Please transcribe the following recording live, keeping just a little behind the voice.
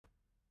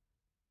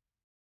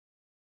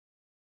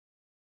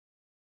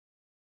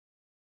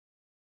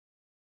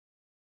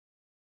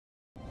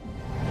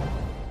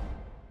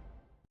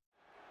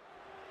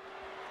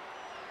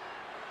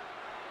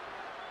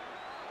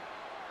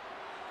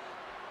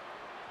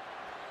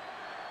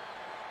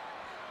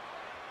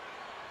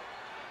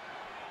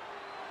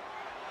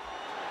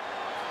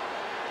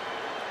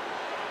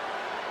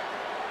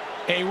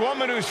A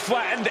woman who's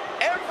flattened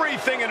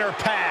everything in her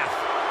path,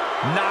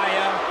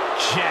 Nia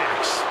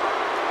Jax.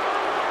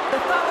 The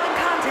following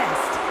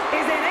contest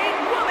is an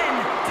 8-woman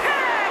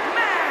tag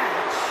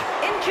match.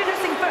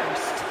 Introducing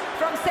first,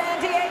 from San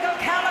Diego,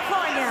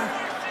 California,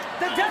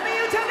 the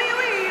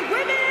WWE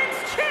Women's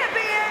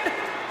Champion,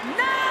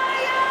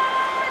 Nia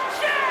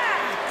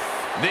Jax.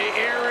 The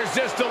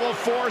irresistible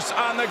force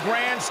on the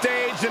grand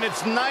stage, and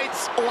it's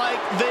nights like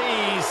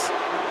these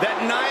that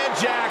Nia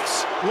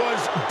Jax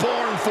was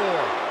born for.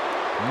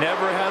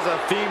 Never has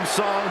a theme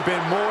song been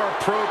more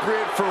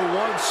appropriate for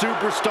one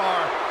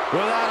superstar.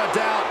 Without a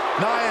doubt,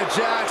 Nia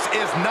Jax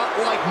is not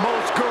like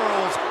most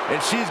girls,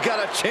 and she's got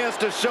a chance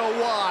to show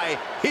why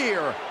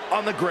here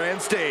on the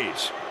grand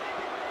stage.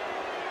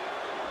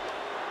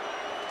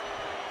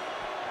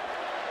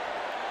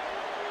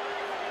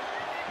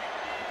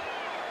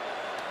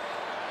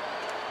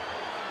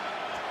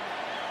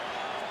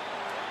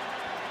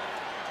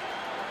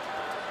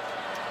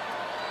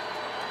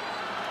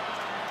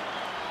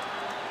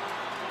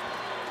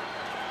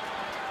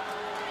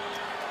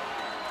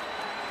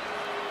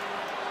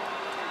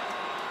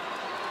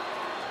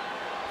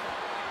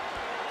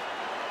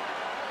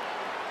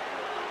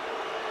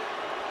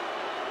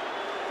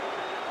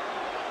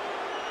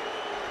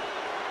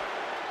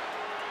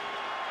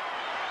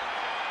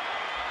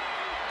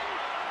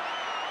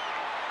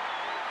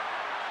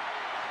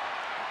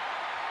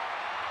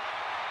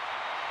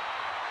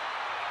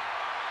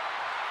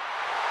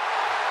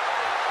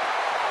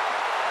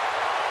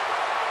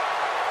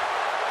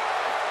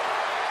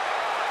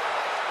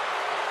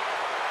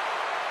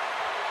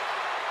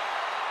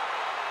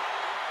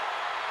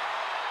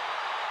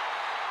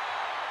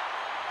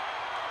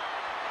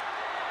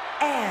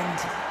 And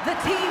the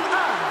team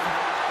of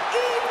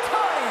Eve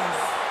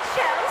Torres,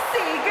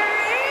 Chelsea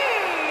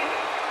Green,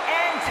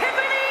 and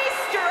Tiffany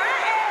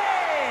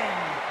Stratton.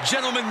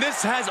 Gentlemen,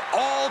 this has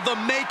all the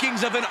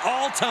makings of an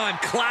all-time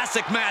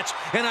classic match,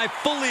 and I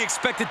fully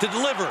expect it to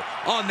deliver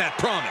on that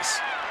promise.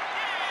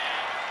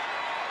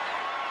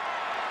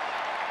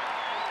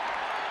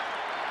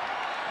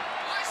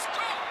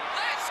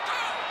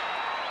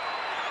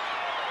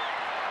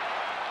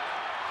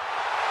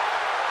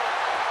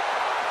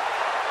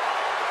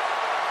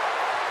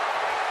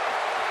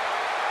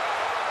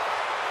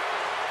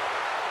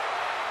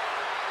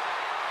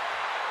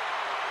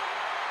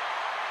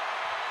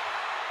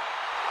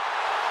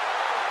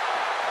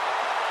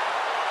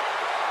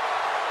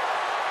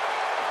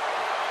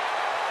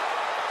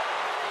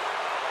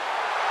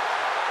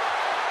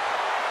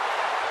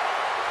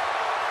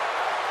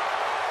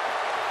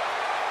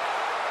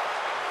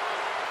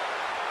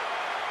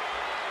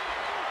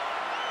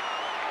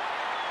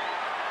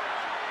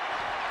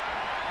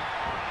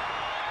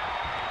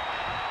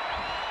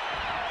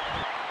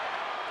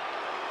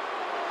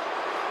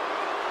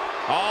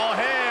 All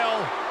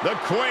hail the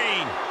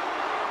Queen.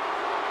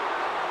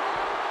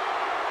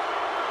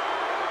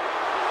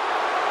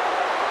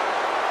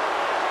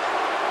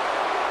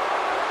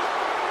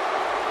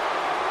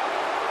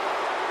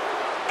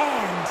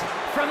 And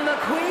from the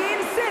Queen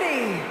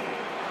City,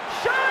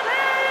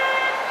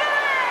 Charlotte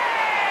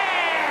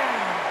Flair.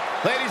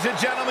 Ladies and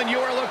gentlemen, you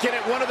are looking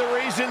at one of the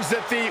reasons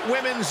that the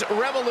women's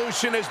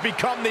revolution has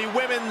become the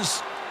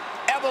women's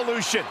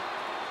evolution.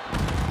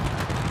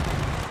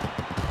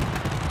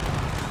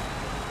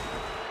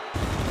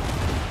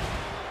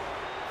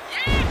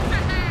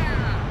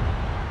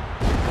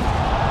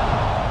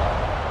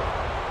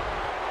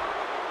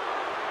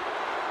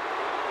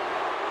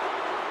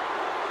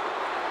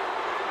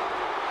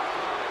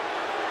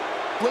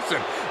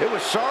 Listen, it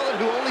was Charlotte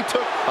who only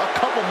took a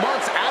couple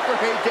months after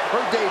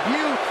her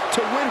debut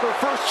to win her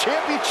first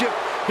championship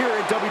here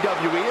in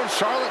WWE, and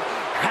Charlotte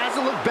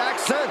hasn't looked back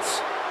since.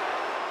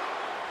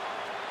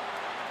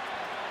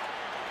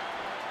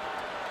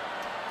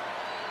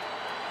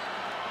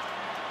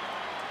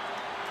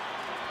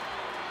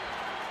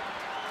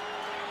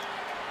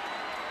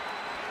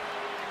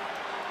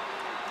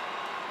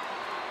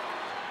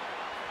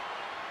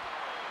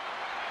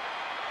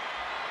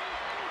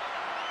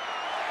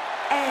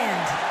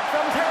 And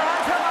from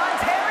Toronto,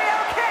 Ontario,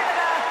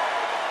 Canada,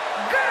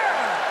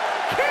 Girl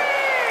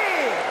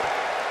Kid.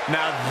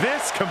 Now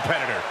this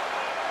competitor,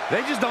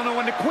 they just don't know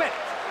when to quit.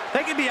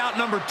 They could be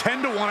outnumbered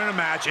 10-1 in a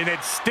match and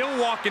they'd still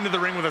walk into the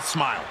ring with a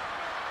smile.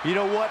 You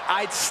know what?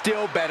 I'd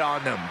still bet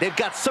on them. They've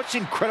got such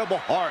incredible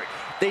heart.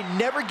 They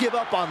never give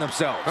up on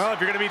themselves. Well,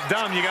 if you're going to be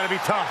dumb, you got to be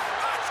tough.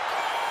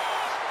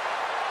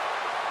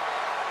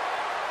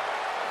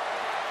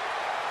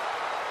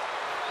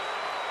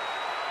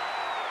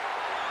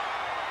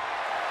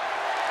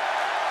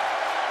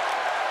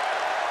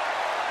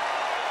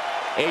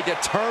 A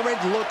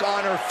determined look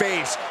on her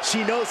face.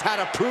 She knows how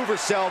to prove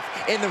herself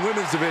in the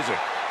women's division.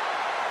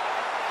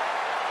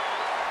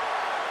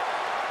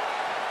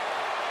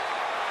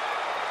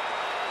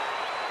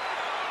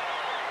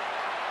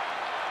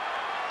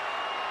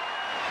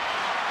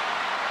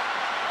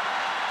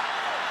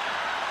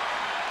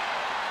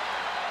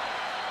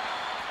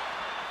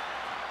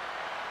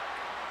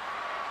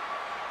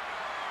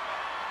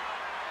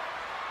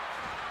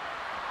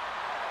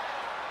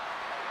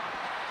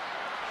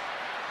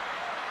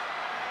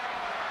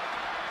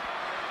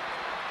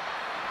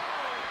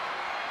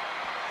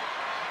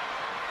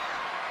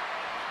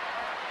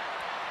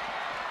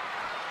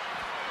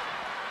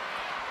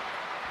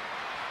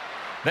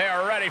 They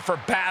are ready for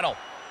battle.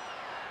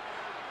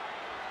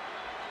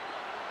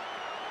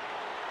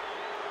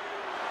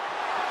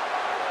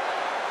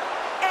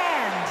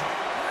 And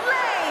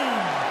Lane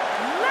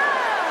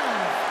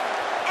Love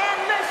and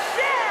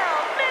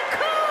Michelle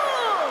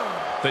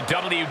McCool. The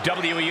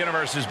WWE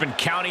Universe has been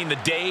counting the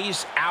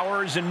days,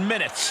 hours, and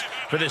minutes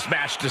for this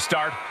match to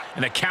start,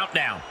 and the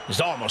countdown is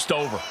almost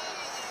over.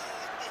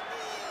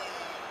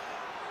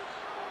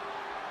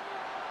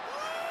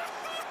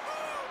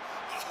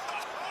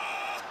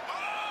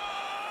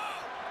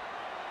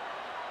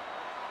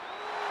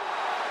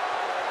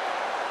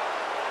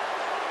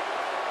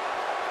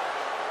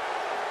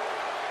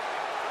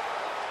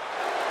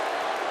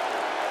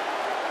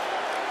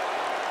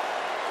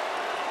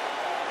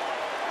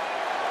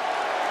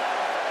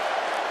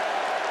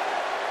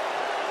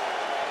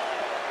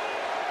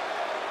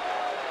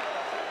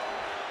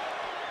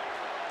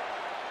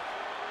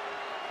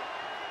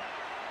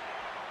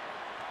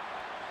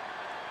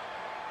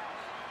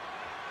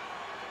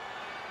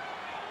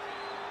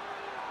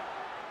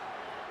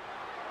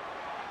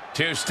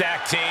 Two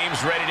stacked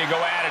teams ready to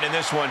go at it in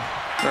this one.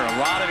 There are a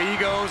lot of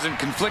egos and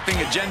conflicting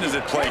agendas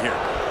at play here.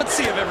 Let's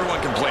see if everyone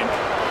can play.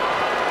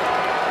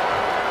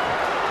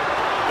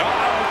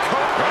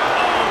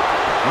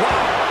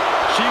 Wow,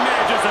 she may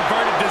have just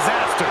averted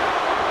disaster.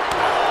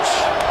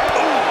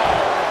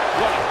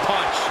 What a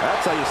punch.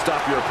 That's how you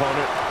stop your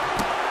opponent.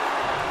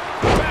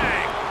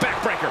 Bang!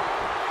 Backbreaker.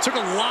 Took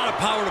a lot of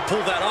power to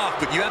pull that off,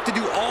 but you have to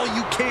do all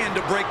you can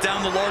to break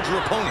down the larger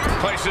opponent.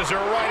 Places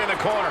her right in the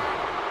corner.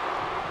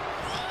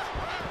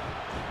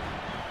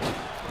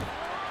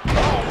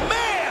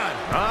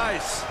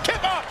 Nice.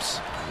 Kick-ups.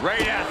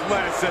 Great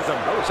athleticism.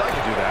 I wish I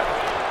could do that.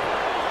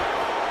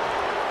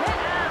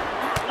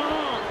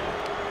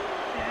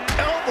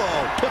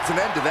 Elbow puts an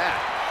end to that.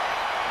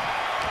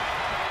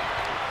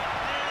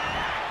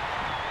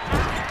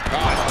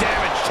 Oh,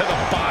 damage to the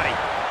body.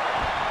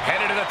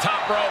 Headed to the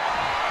top rope.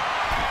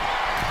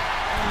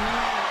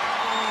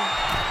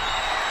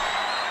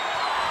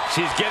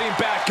 She's getting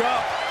back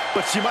up,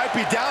 but she might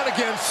be down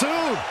again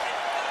soon.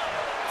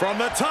 From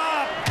the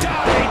top.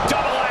 Diving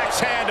double axe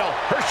handle.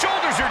 Her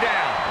shoulders are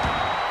down.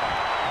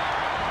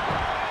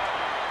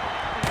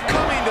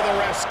 Coming to the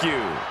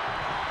rescue.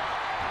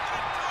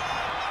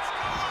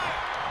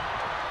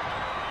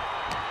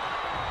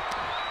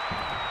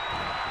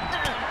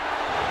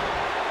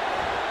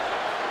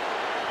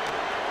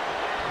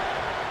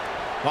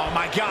 Oh,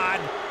 my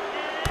God.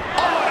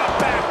 Oh, what a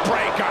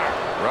backbreaker.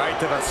 Right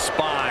to the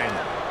spine.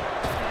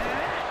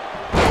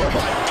 Oh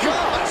my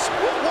gosh,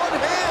 with one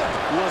hand.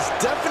 Was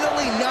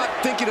definitely not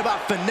thinking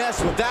about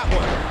finesse with that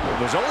one.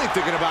 Was only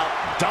thinking about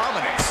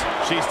dominance.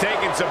 She's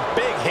taking some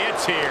big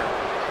hits here.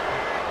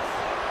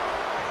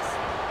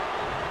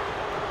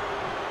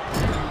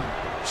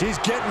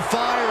 She's getting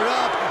fired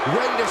up,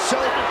 ready to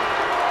show.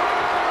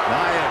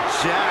 Nia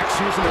Jax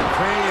using the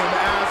cranium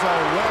as a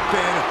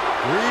weapon,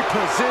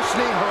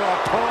 repositioning her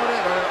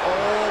opponent.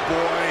 Oh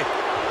boy,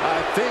 I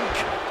think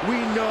we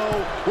know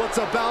what's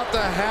about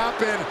to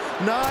happen.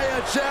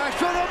 Nia Jax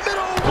from the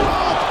middle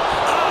rope.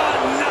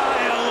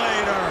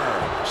 Annihilator.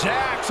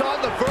 Jax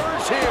on the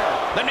verge here.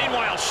 Then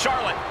meanwhile,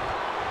 Charlotte.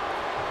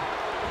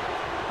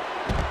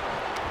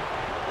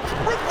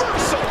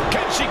 Reversal.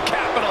 Can she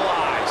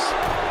capitalize?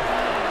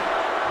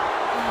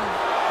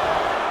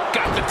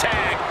 Got the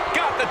tag.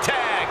 Got the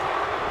tag.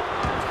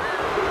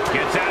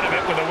 Gets out of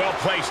it with a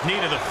well-placed knee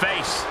to the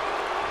face.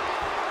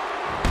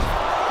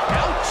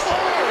 Ouch.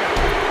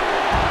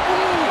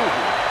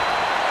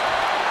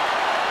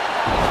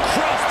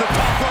 Across the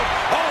top rope,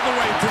 all the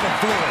way to the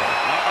floor.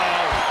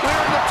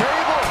 Clearing the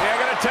table. They're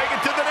going to take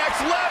it to the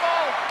next level.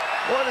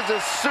 What is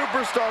this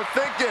superstar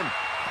thinking?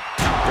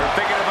 They're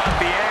thinking about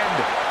the end,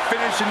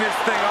 finishing this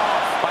thing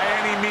off by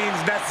any means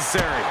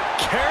necessary.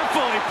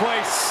 Carefully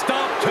placed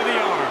stomp to the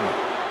arm.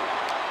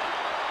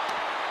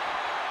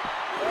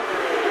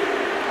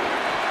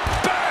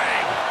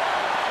 Bang!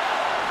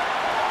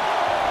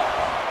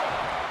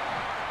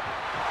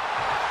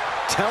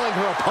 Telling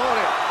her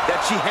opponent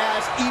that she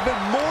has even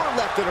more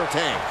left in her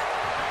tank.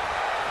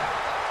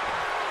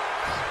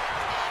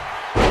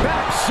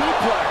 Back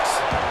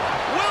suplex.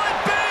 Will it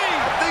be?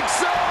 I think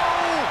so.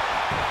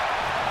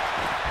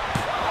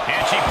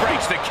 And she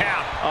breaks the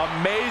count.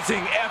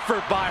 Amazing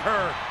effort by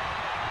her.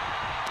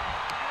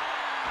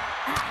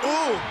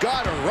 Ooh,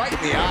 got her right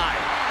in the eye.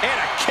 And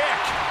a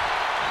kick.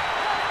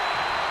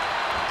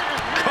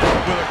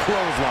 Caught with a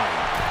clothesline.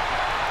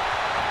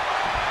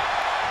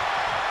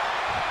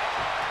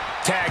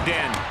 Tagged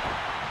in.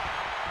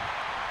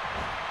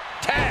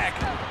 Tag.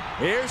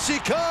 Here she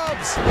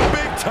comes.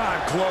 Big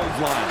time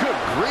clothesline. Good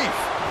grief.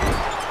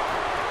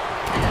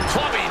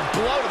 Clubbing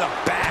blow to the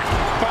back.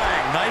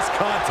 Bang, nice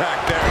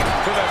contact there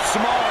to the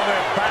small of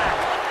their back.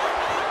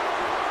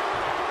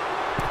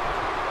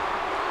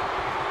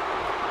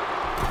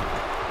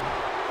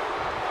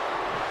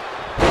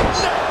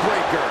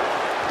 Neckbreaker.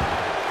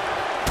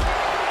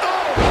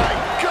 Oh my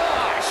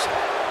gosh.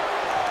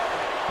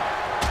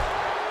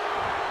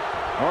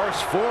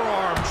 Harsh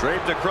forearm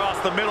draped across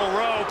the middle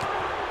rope.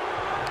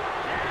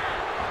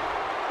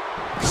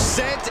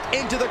 sent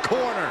into the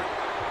corner.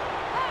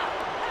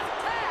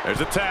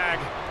 There's a tag.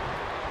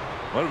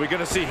 What are we going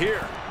to see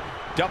here?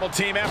 Double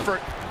team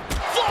effort.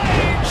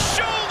 Flying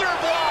shoulder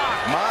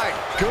block. My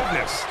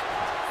goodness.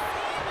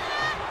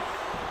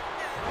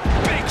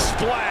 Big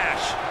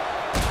splash.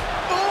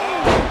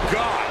 Oh,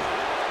 God.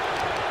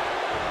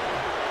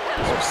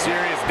 Some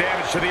serious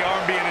damage to the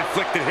arm being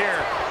inflicted here.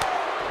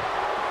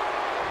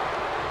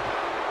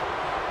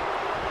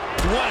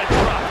 What a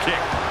drop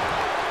kick.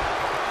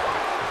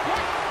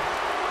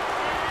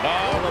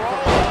 Oh,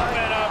 roll up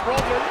and a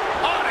roller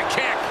on a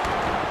kick.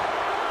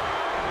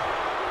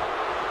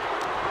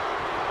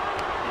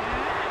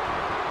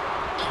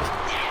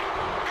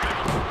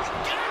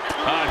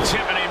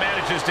 Tiffany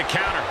manages to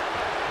counter.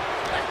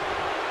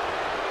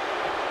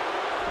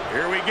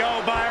 Here we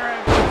go,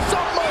 Byron.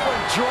 Samoan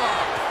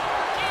drop.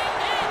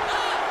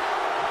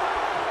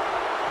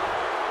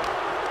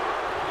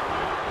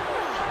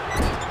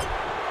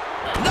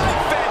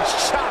 Knife edge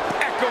chop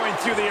echoing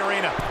through the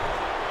arena.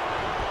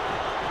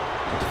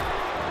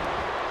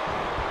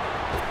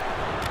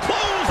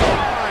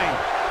 Clothesline.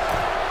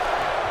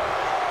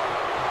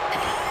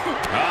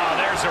 Oh,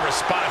 there's a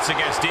response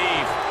against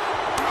Eve.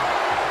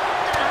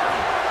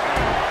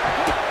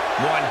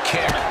 One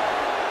kick,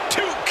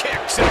 two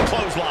kicks, and a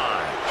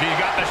clothesline. She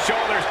got the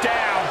shoulders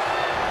down.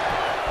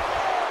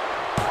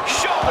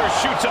 Shoulders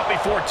shoots up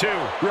before two.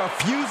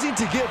 Refusing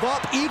to give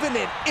up even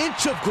an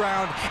inch of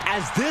ground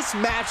as this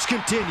match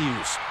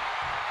continues.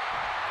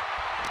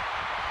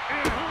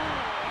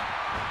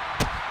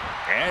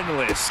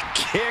 Endless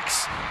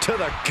kicks to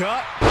the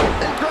gut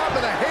and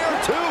grabbing the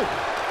hair too.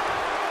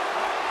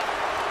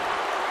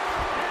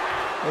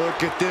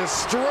 Look at this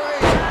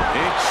strength.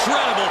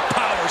 Incredible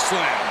power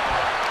slam.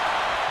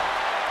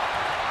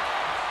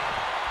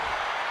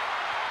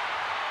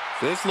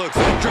 This looks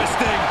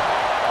interesting.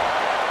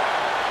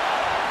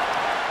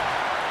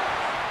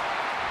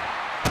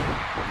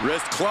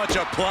 Wrist clutch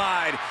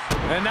applied.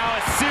 And now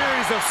a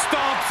series of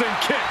stomps and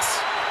kicks.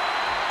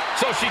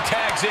 So she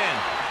tags in.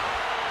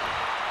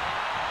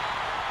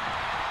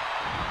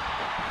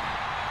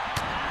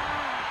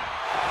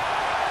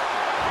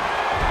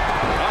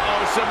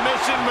 Uh-oh,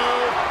 submission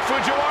move.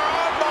 Fujiwara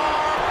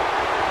armbar.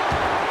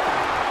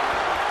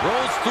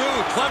 Rolls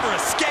through, clever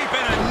escape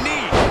and a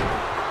knee.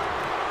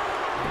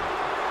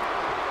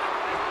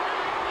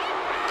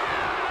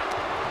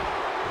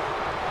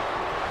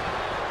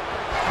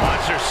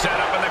 Set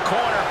up in the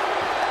corner.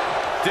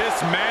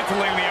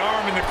 Dismantling the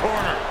arm in the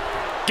corner.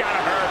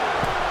 Gotta hurt.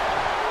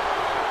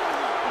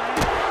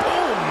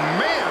 Oh,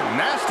 man,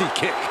 nasty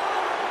kick.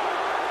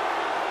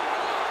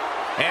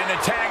 And the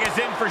tag is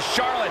in for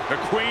Charlotte. The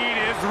Queen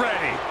is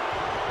ready.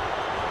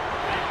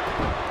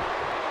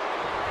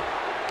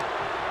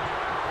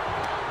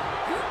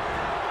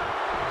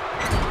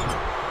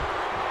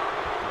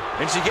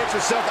 And she gets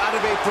herself out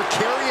of a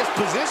precarious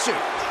position.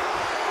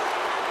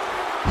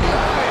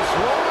 Nice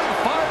rolling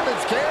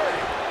fireman's carry.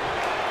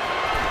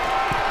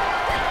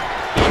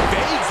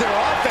 Evades their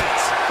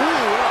offense.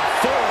 Ooh, what a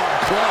forearm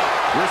club.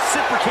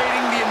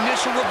 Reciprocating the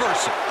initial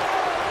reversal.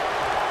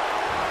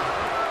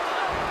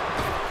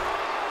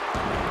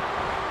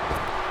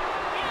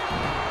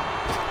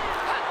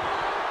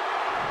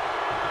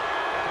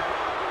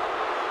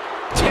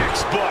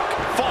 Textbook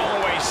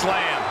fall-away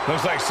slam.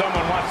 Looks like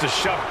someone wants to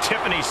shove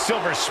Tiffany's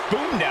silver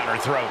spoon down her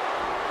throat.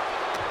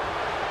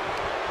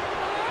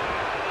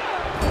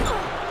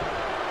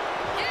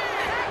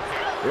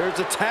 Here's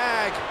a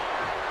tag.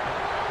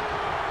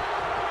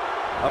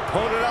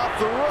 Opponent off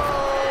the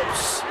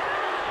ropes.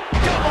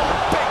 Come on,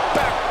 big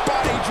back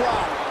body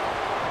drop.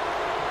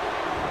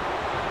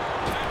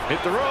 Hit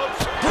the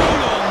ropes.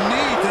 Brutal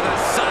knee to the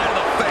side of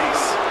the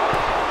face.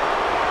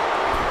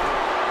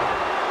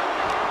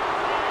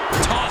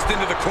 Tossed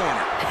into the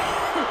corner.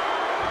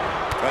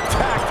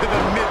 Attack to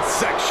the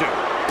midsection.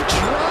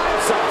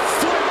 Drives a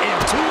foot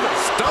into the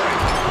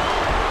stomach.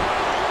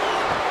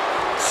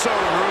 So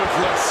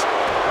ruthless.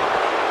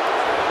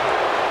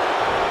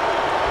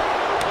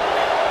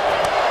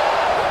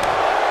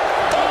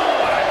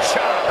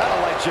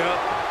 That'll light you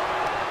up.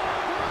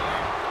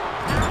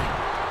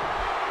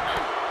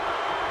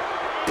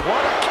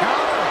 What a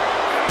counter.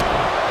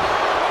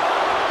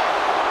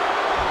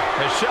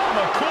 Michelle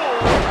McCool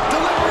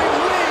Delivering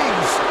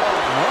wings of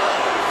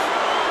love.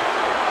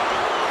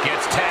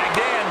 gets tagged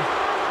in.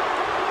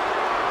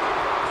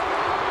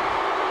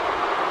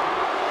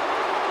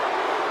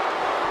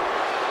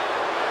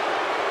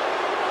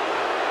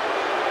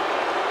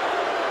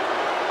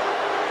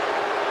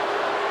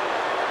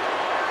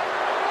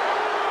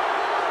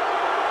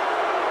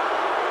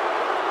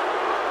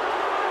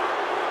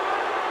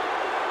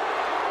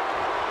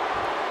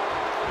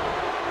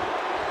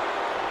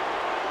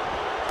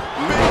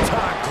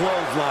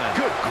 Clothesline.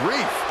 Good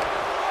grief.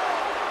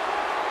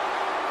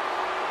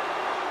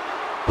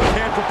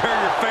 Can't prepare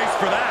your face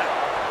for that.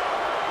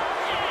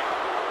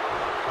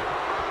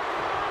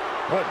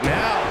 What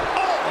now?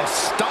 Oh, a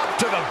stop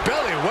to the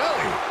belly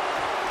welly.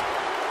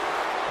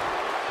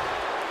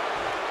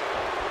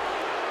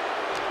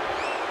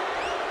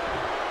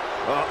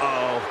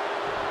 Uh-oh.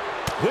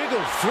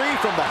 Wiggled free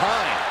from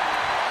behind.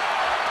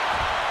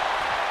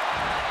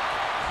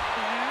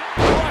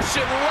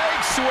 Russian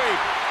leg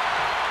sweep.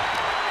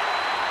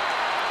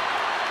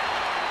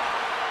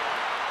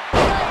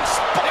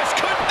 This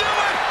could do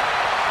it.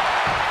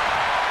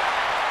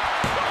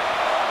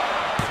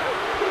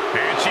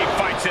 And she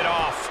fights it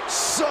off.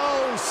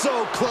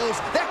 So close.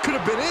 That could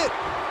have been it.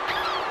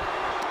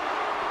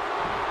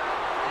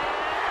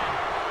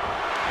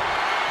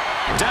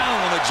 Down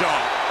on the jaw.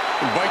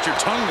 And bite your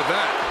tongue to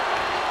that.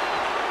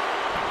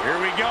 Here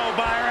we go,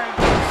 Byron.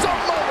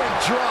 Samoan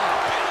drop.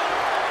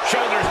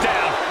 Shoulders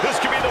down. This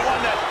could be the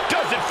one that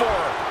does it for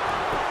her.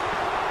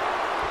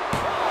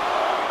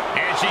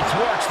 And she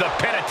thwarts the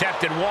pin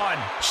attempt in one.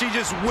 She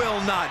just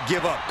will not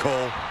give up,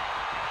 Cole.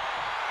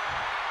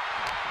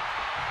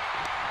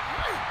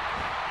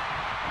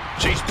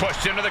 She's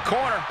pushed into the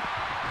corner.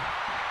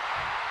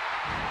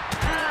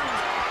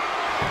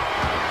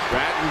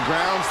 Stratton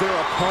grounds their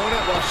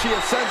opponent while she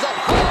ascends up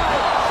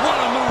high. What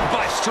a move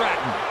by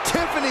Stratton.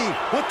 Tiffany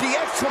with the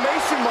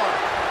exclamation mark.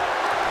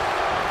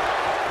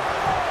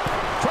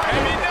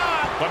 Maybe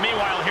not. But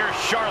meanwhile, here's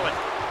Charlotte.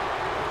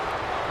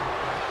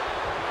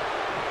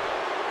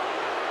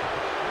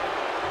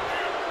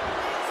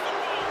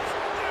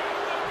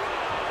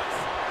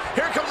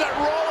 Here comes that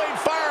rolling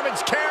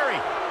fireman's carry.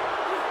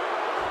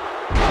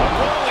 A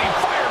rolling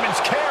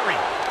fireman's carry.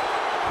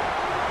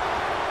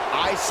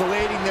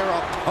 Isolating their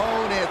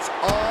opponent's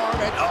arm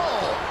and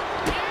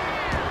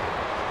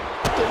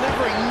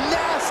delivering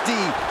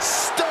nasty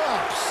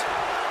stomps.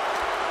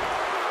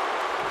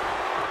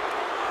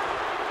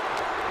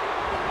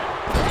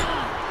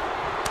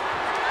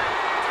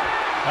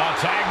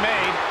 Tag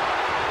made.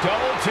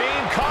 Double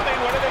team coming.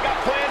 What do they got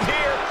planned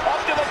here?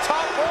 Up to the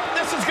top rope.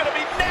 This is going to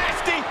be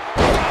nasty.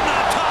 From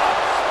the top.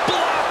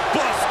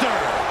 Blockbuster.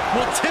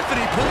 Will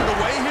Tiffany put it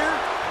away here?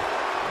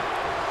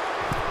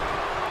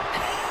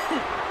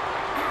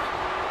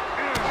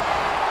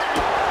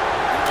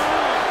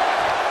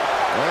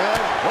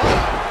 And what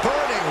a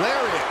burning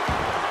lariat.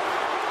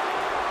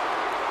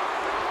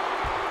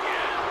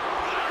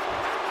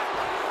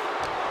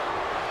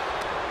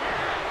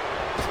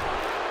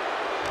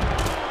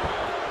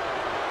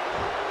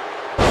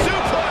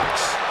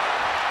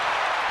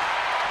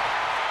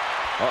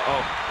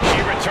 She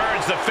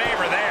returns the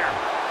favor there.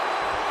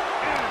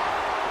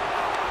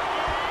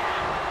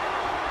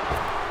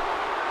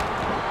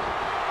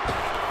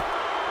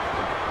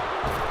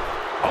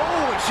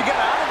 Oh, and she got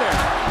out of there.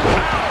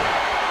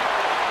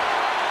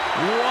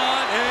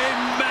 What a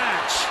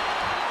match.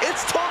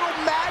 It's total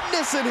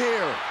madness in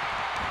here.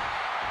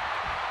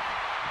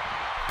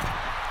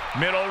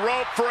 Middle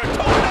rope for a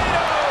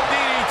tornado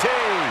DDT.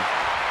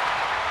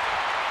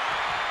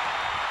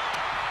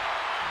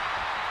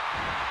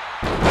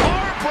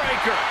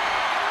 Heartbreaker.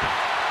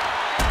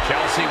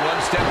 Chelsea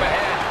one step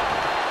ahead.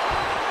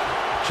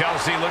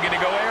 Chelsea looking to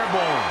go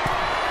airborne.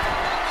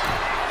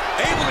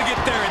 Able to get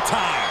there in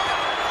time.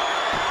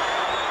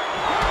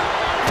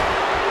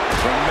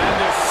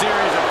 Tremendous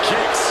series of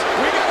kicks.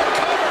 We got it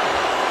covered.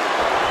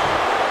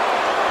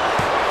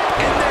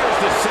 And there's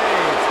the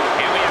save.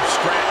 And we have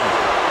Stratton.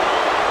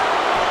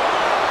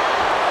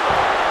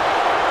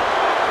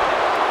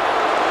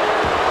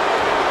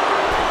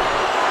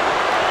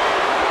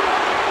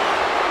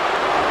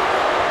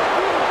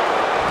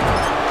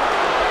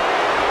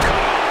 Cut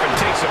off and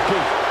takes a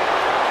boot.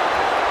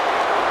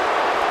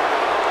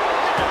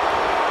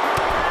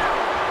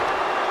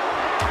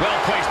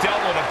 Well-placed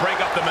elbow to break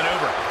up the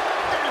maneuver.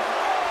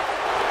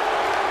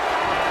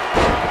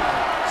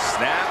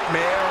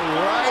 Snapmare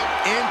right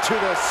into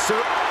the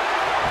circle.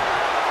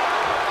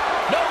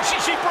 No,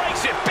 she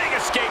breaks it. Big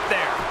escape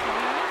there.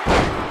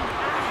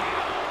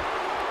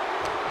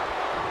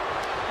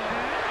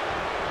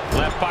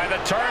 Left by the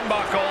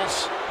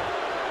turnbuckles.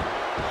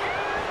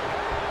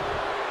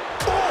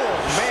 Oh,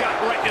 man.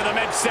 Shot right to the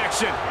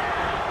midsection.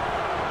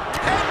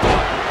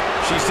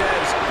 She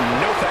says,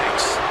 no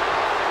thanks.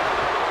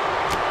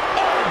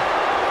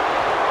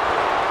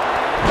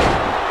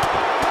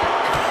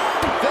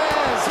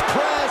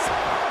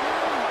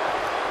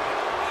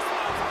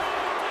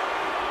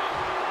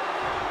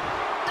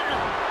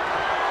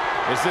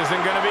 This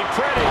isn't going to be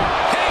pretty.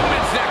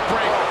 Hangman's neck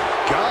breaker.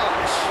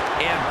 Gosh.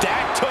 And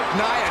that took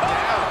Nia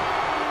down.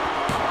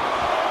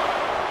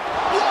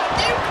 What?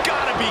 You've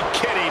got to be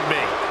kidding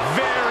me.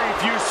 Very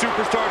few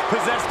superstars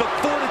possess the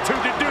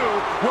fortitude to do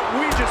what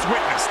we just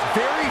witnessed.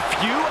 Very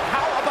few?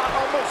 How about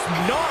almost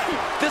none?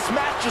 This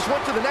match just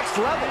went to the next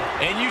level.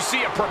 And you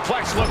see a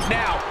perplexed look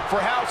now for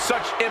how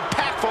such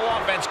impactful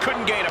offense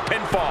couldn't gain a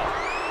pinfall.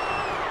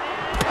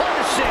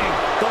 Punishing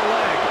the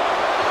leg.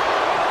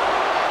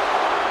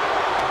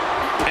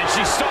 And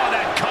she saw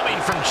that coming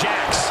from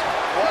Jax.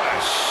 What a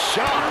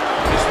shot.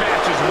 This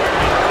match is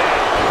wearing her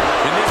down.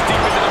 In this deep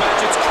into the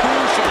match, it's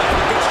crucial to have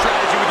a good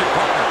strategy with your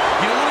partner.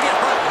 You don't want to get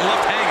hurt and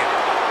left hanging.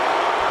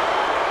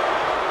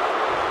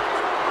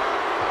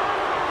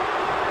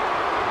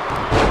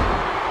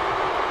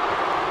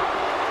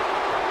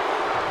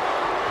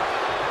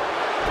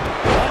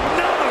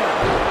 Another.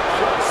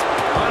 Just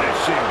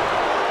punishing.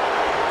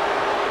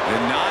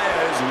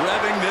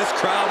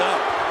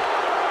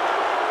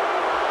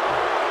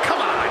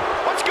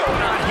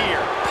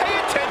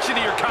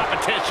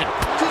 competition.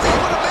 She's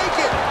able to make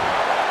it.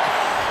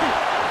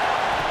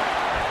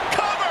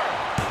 Cover!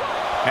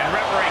 And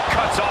referee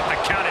cuts off the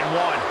count in 1.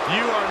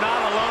 You are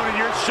not alone in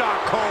your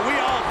shock, Cole. We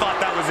all thought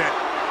that was it.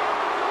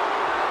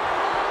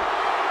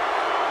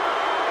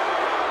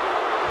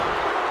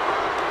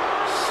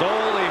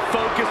 Solely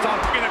focused on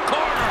in a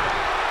corner.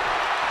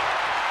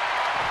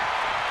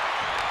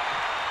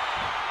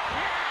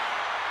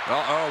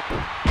 Uh-oh.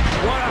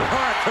 What a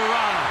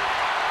hurricanrana.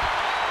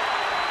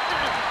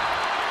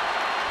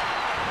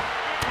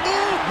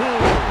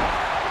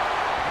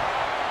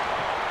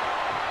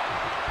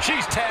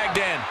 She's tagged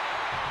in.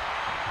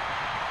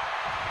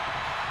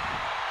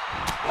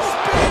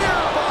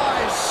 Spear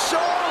by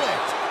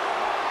Charlotte.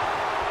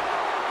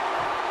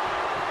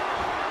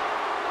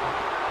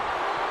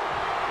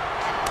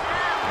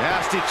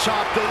 Nasty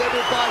chop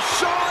delivered by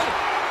Charlotte.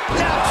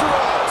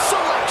 Natural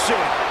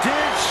selection.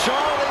 Did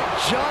Charlotte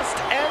just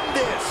end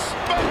this?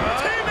 But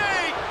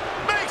teammate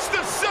makes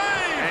the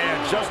save.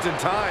 And just in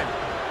time.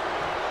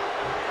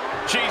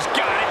 She's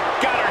got it.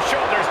 Got her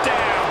shoulders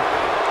down.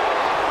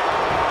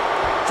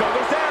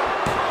 Shoulders down.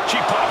 She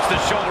pops the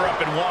shoulder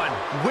up in 1.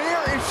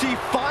 Where is she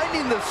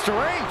finding the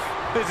strength?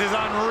 This is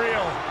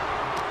unreal.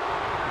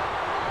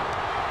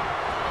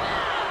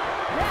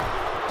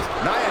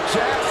 Nia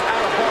Jax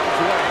out of harm's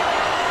way.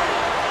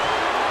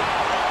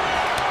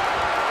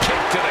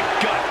 Kick to the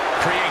gut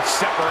creates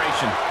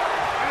separation.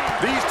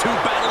 These two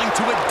battling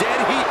to a dead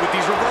heat with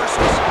these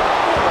reversals.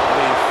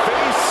 The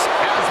face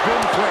has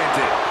been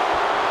planted.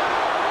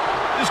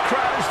 This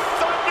crowd is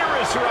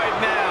thunderous right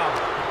now.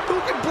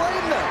 Who can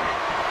blame them?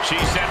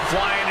 She's sent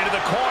flying into the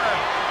corner.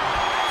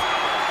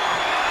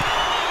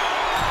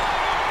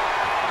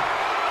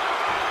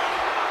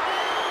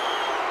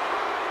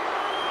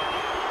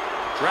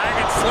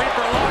 Dragon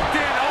sleeper locked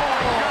in. Oh,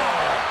 my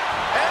God.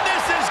 And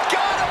this has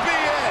got to be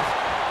it.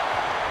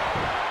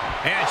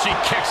 And she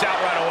kicks out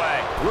right away.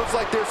 Looks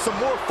like there's some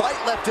more fight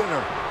left in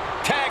her.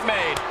 Tag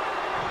made.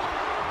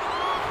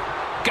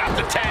 Got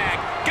the tag.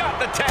 Got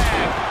the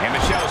tag. And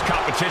Michelle's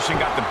competition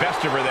got the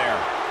best of her there.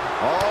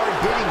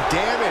 Hard-hitting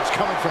damage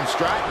coming from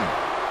Stratton.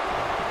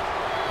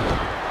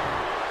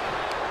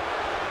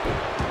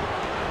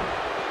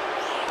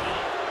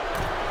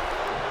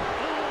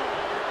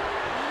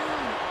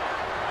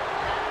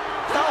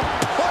 Now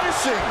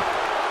punishing.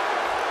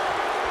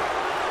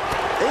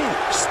 Ooh,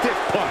 stiff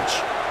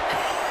punch.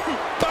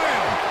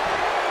 Bam!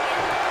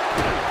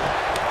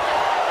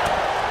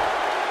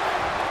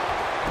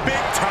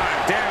 Big time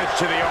damage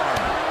to the arm.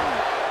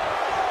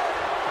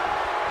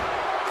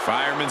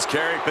 Fireman's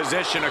carry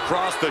position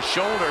across the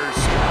shoulders.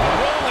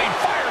 Rolling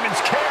fireman's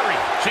carry.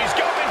 She's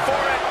going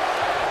for it.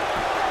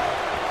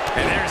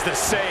 And there's the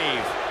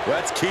save.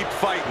 Let's keep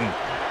fighting.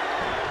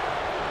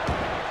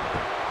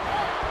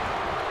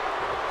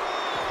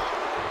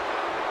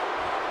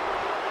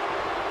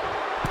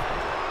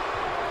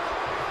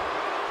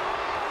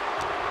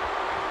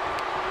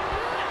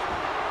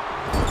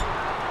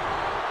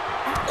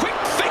 Quick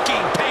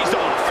thinking pays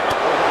off.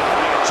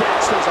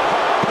 Jax throws a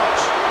hard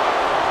punch.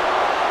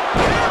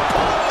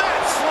 Pull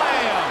that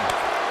slam.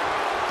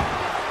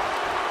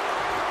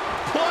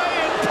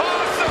 Playing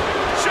possum.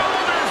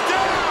 Shoulders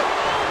down.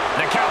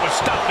 The count was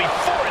stopped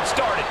before it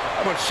started.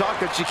 I'm shocked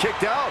that she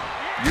kicked out.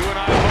 You and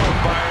I both,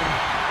 Byron.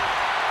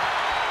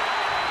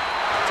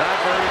 Time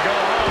for her to go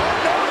home.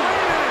 No, wait a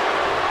minute.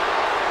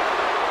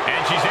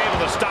 And she's able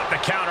to stop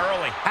the count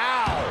early.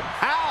 How?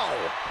 How?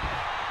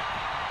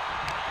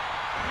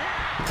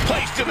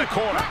 Placed in the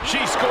corner.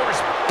 She scores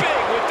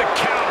big with the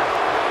counter.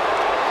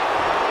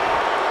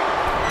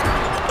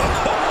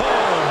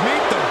 Oh,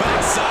 meet the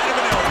backside of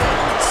an elbow.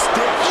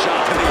 Stiff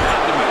shot to the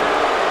abdomen.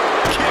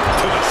 Kick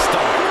to the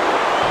stomach.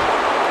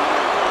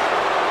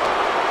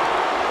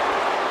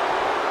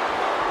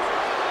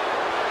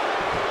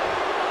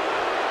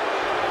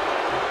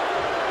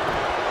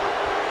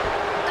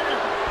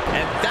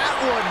 And that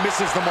one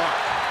misses the mark.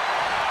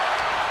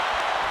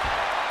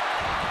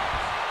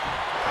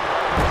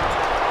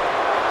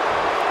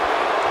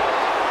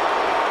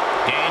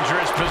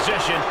 Dangerous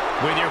position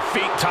with your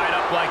feet tied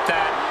up like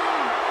that.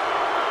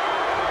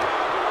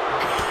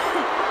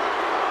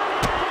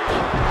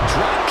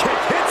 Drop kick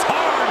hits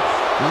hard.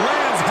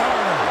 Lands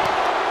hard.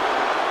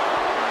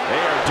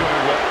 They are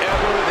doing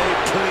whatever they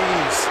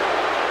please.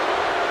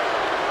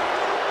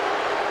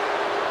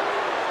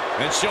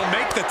 And she'll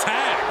make the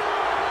tag.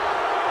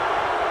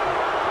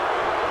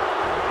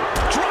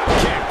 Drop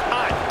kick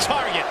on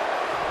target.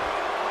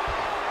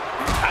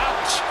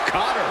 Ouch.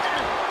 Caught her.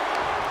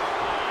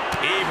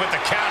 Eve with the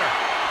counter.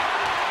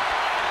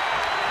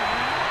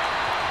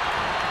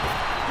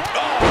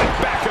 Oh, and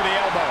back to the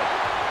elbow.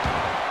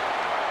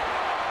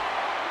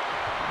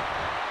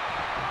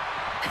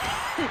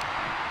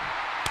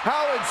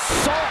 How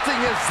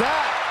insulting is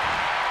that?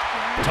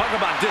 Talk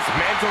about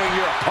dismantling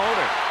your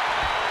opponent.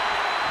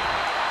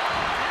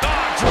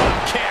 Oh,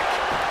 drop kick.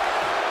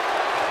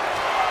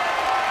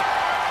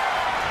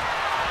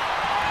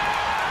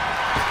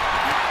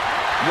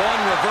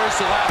 One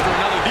reversal after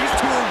another. These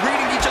two are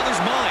reading each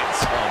other's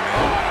minds. Oh,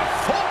 man.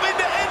 Hoping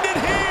to end it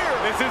here.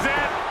 This is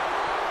it.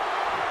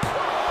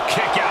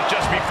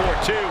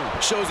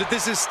 shows that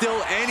this is still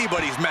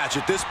anybody's match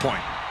at this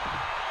point.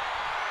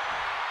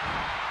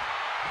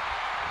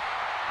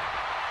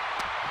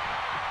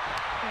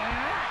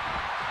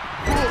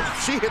 Ooh,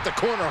 she hit the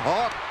corner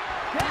hawk.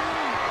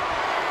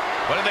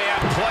 What do they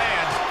have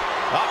planned?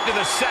 Up to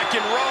the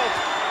second rope.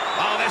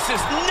 Oh, this is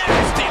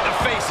nasty in the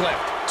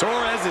facelift.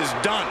 Torres is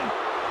done.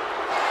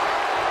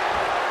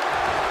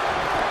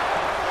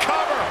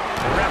 Cover.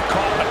 The ref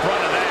called the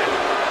brunt of that.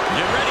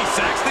 Get ready,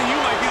 Saxton. You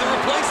might be the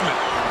replacement.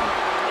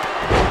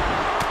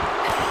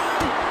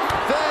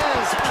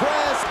 Fez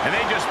press. And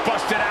they just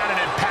busted out an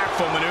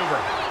impactful maneuver.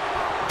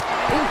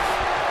 Oof.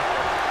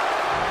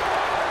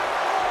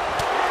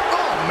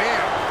 Oh,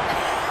 man.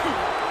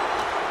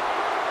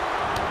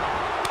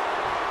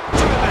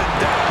 Driven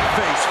down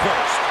face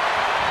first.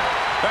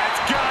 That's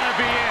gotta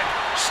be it.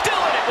 Still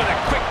in it with a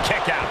quick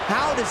kick out.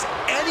 How does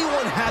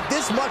anyone have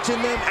this much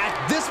in them at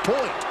this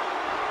point?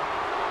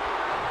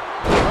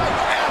 Right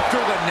after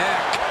the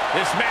neck.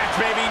 This match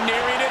may be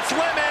nearing its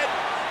limit.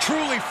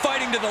 Truly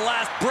fighting to the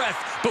last breath,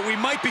 but we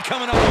might be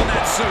coming up on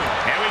that soon.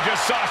 And we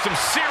just saw some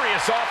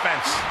serious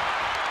offense.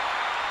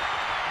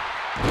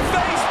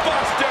 Face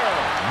buster.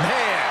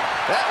 Man,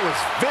 that was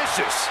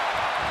vicious.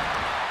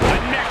 A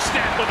neck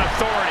snap with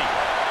authority.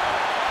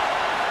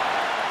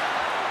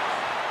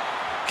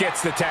 Gets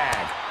the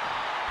tag.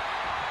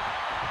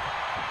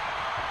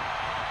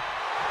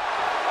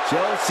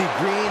 Chelsea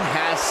Green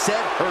has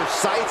set her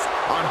sights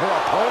on her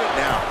opponent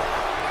now.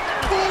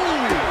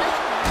 Ooh.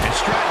 And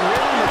Stratton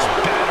really looks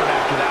battered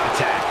after that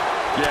attack.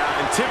 Yeah,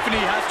 and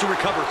Tiffany has to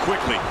recover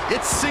quickly.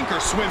 It's sink or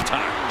swim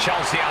time.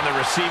 Chelsea on the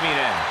receiving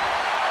end.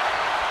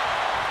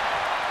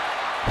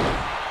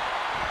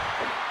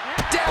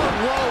 Down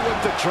low with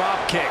the drop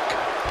kick.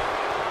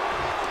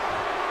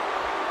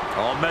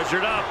 All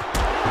measured up.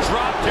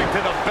 Drop kick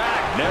to the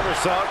back. Never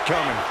saw it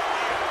coming.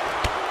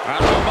 I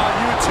don't know about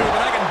you two,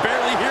 but I can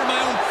barely hear my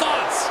own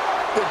thoughts.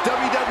 The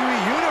WWE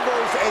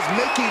Universe is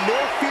making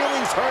their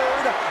feelings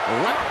heard.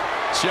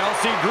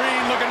 Chelsea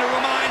Green looking to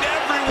remind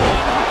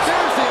everyone.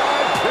 There's the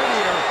eye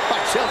prettier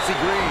by Chelsea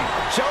Green.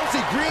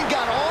 Chelsea Green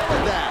got all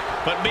of that.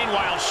 But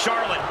meanwhile,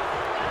 Charlotte.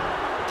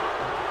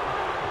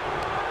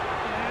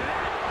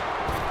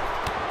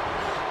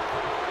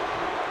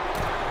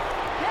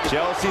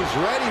 Chelsea's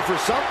ready for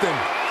something.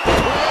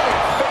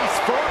 Planted face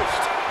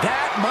first.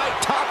 That might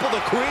topple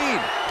the Queen.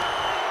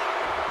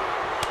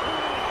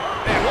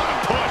 Man, what a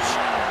push.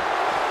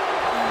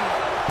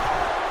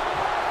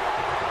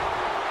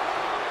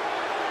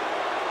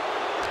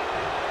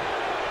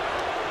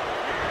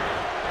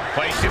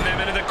 Placing them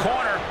into the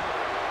corner.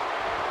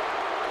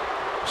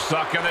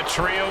 Stuck in the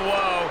tree of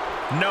woe.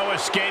 No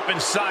escape in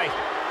sight.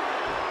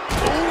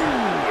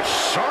 Ooh,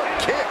 sharp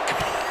kick.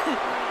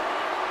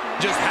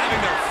 Just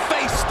having their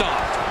face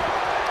stomped.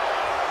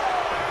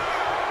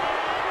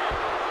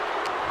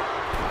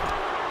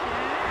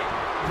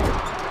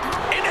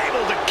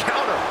 Enabled to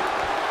counter.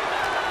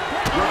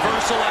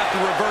 Reversal after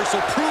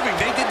reversal, proving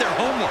they did their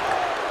homework.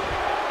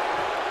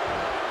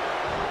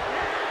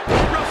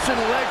 Russian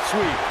leg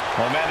sweep.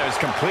 Momentum has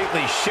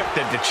completely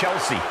shifted to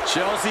Chelsea.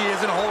 Chelsea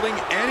isn't holding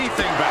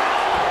anything back.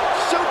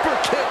 Super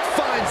kick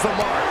finds the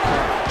mark.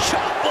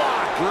 Chop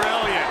block.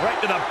 Brilliant. Right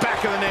to the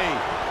back of the knee.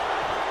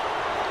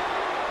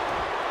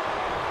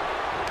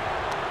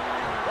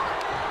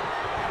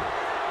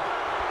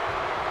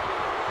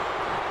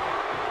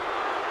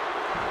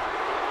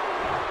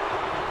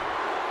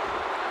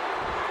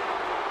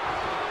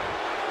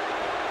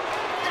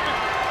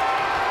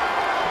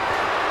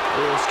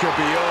 This could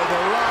be over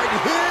right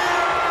here.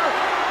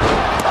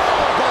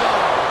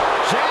 Powerbomb.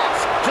 Jax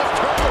just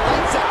turned the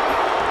lights out.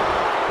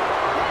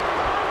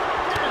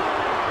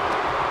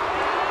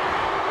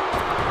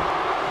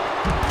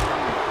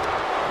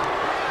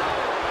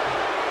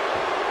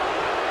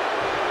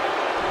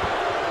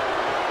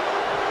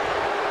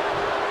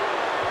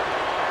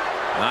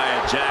 Nia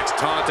Jax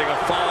taunting a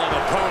fallen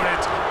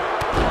opponent.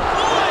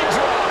 Leg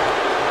drop.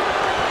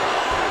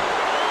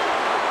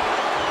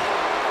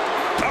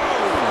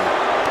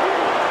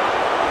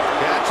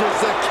 Catches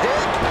the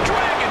kick.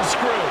 Dragon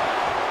screw.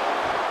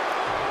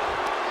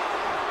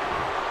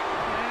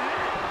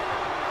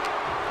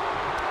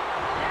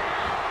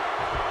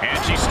 And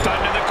she's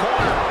stunned in the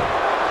corner.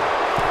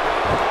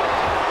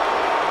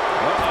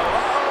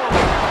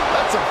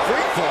 That's a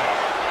free fall.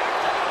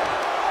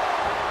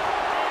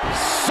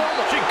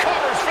 She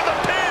covers for the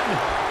pin.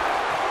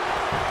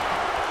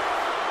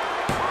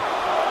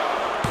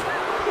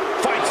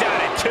 Fights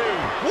out at 2.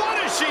 What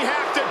does she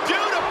have to do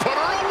to put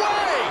her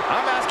away?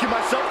 I'm asking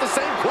myself the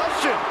same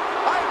question.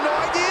 I have no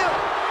idea.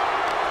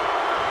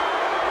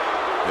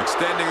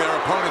 Extending their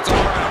opponent's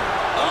arm out.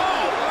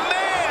 Oh,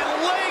 man.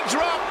 Leg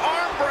drop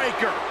arm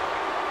breaker.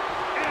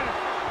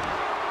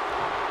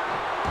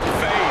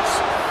 Face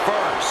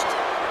first.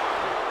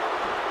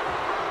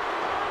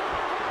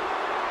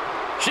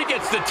 She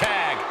gets the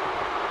tag.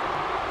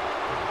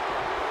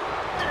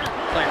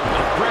 Like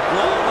a brick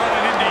wall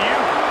running into you.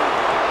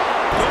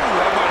 Ooh,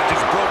 that might have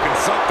just broken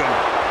something.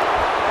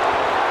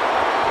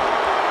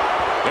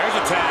 There's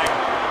a tag.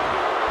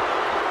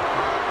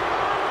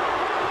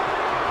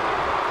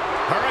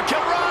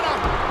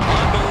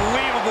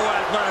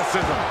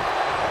 athleticism.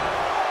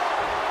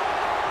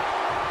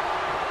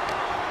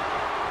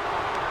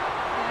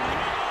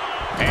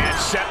 And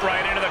set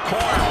right into the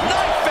corner.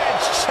 Knife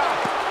edge chop.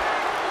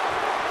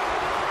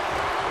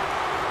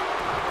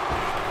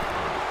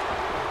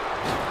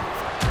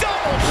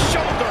 Double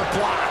shoulder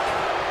block.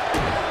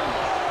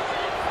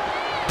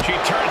 She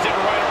turns it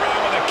right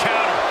around with a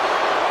counter.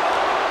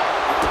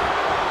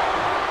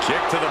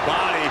 Kick to the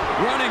body.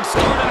 Running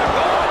start and a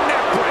goal.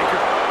 Neck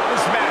breaker.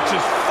 This match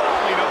is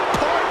falling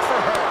apart for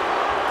her.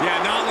 Yeah,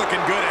 not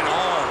looking good at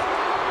all.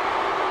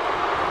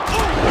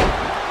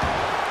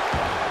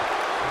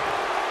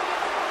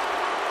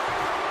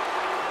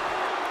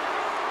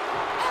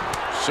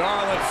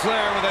 Charlotte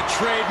Flair with a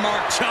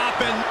trademark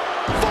chopping.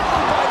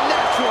 Followed by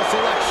natural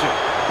selection.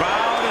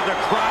 Bow to the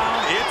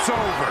crown. It's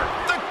over.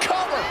 The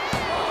cover.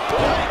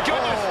 Thank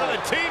goodness for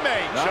the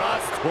teammate, Not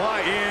Chuck.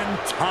 quite in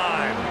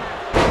time.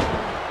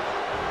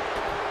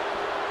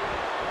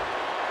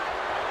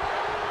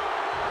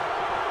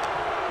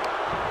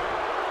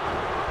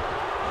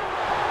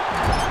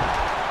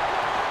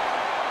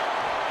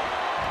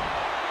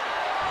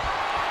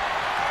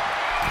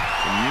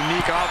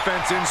 Unique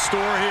offense in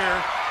store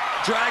here.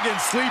 Dragon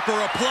Sleeper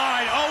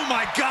applied. Oh,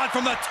 my God,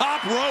 from the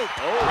top rope.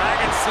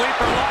 Dragon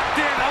Sleeper locked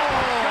in.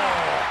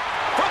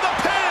 Oh! For the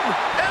pin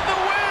and the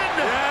win.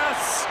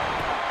 Yes!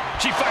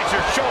 She fights her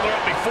shoulder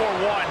up before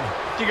one.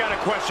 You got a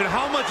question.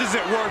 How much is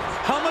it worth?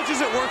 How much is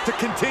it worth to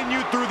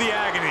continue through the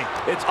agony?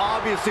 It's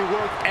obviously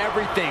worth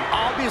everything.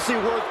 Obviously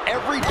worth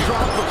every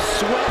drop of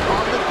sweat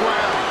on the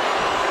ground.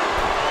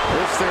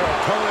 It's their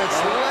opponent's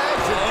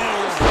legs.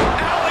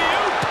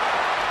 Alley-oop.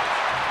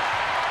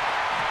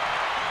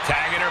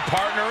 Tagging her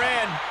partner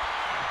in.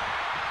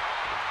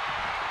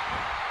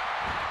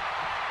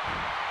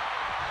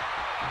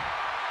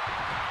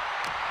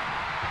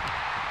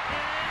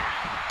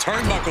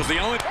 Turnbuckle's the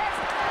only...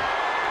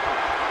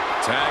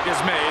 Tag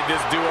is made.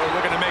 This duo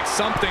looking to make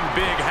something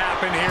big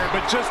happen here,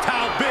 but just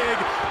how big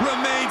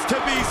remains to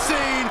be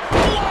seen.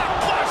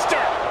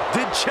 Blockbuster.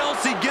 Did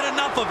Chelsea get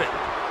enough of it?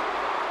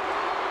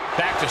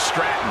 Back to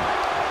Stratton.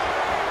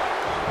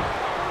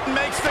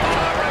 Makes the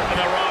cover in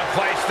the wrong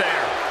place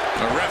there.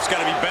 The ref's got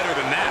to be better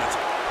than that.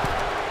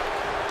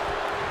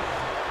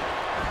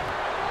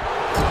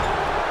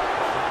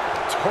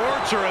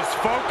 Torturous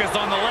focus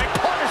on the leg,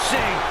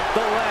 punishing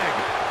the leg.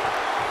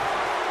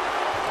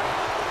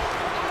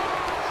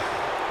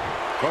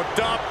 Hooked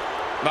up.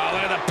 Now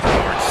look at the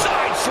power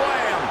side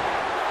slam.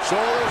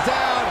 Shoulders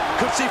down.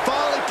 Could she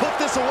finally put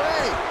this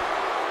away?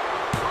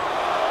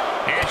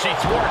 And she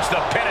thwarts the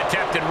pin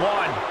attempt and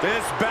one.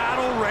 This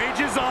battle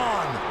rages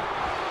on.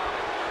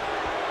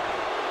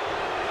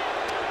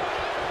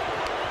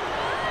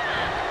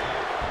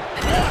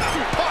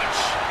 Punch.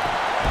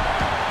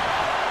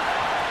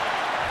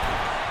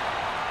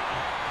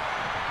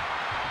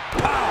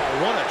 Pow,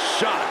 what a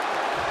shot.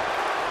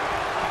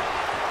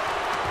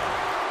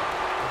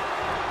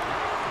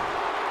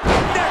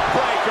 Neck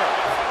breaker.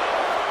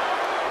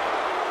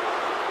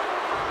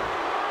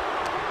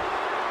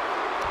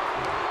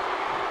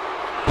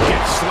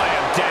 Gets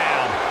slammed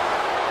down.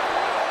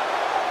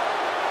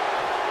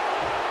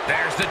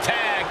 There's the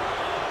tag.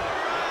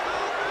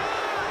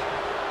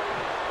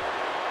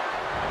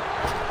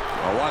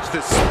 Oh, watch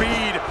the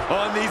speed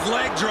on these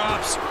leg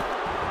drops.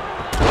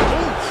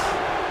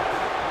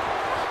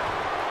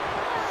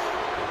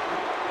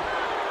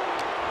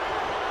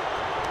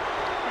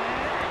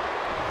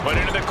 Put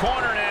into the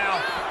corner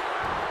now.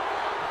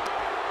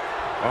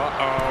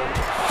 Uh-oh.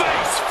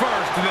 Face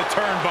first in the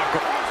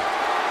turnbuckle.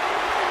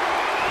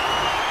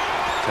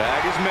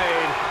 Tag is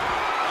made.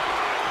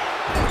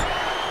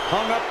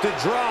 Hung up to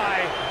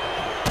dry.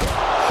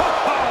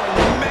 Oh,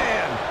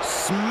 man.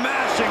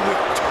 Smashing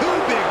with two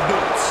big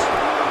boots.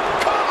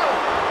 Cover.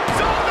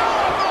 Oh, no,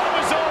 I thought it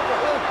was over.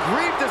 Oh,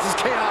 grief, this is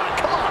chaotic.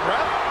 Come on,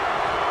 ref.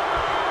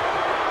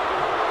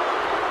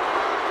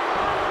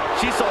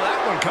 She saw that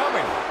one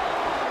coming.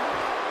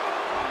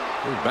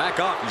 Ooh, back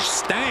off, you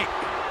stank.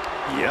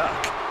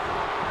 Yuck.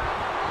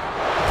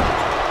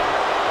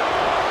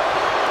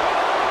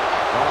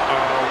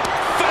 Uh-oh.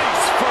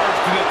 Face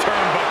first in the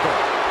turnbuckle.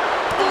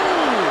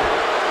 Ooh.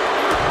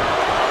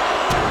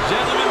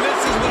 Gentlemen,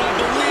 this is what I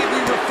believe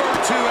we refer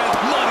to as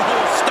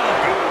mudhole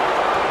stomping.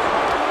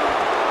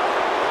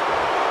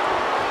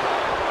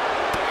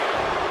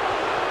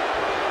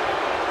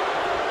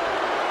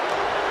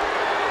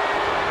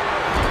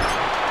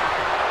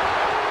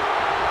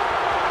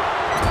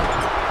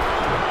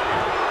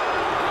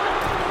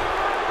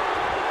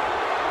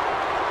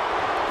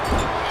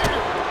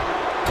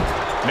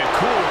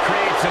 McCool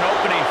creates an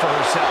opening for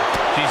herself.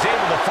 She's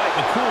able to fight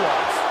McCool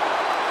off.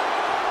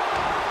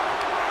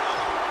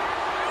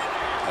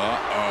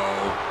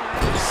 Uh-oh.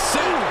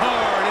 Sent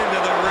hard into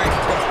the ring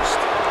post.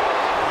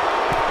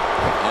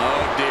 Oh,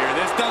 dear.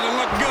 This doesn't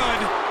look good.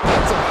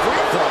 That's a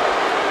free throw.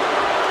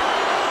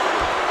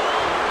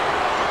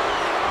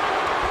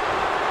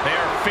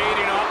 They're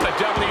feeding off the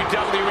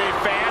WWE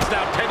fans,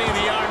 now pinning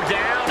the arm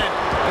down,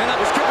 and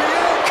This could be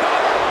it.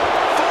 Cover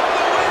for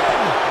the win.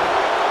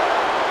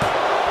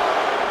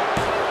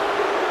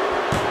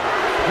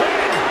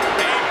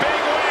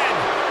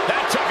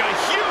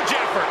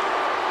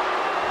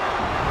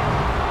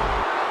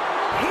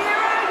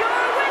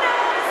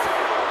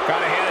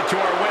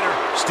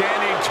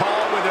 standing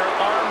tall with their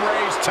arm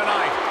raised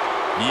tonight.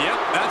 Yep,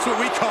 that's what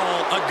we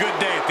call a good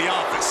day at the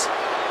office.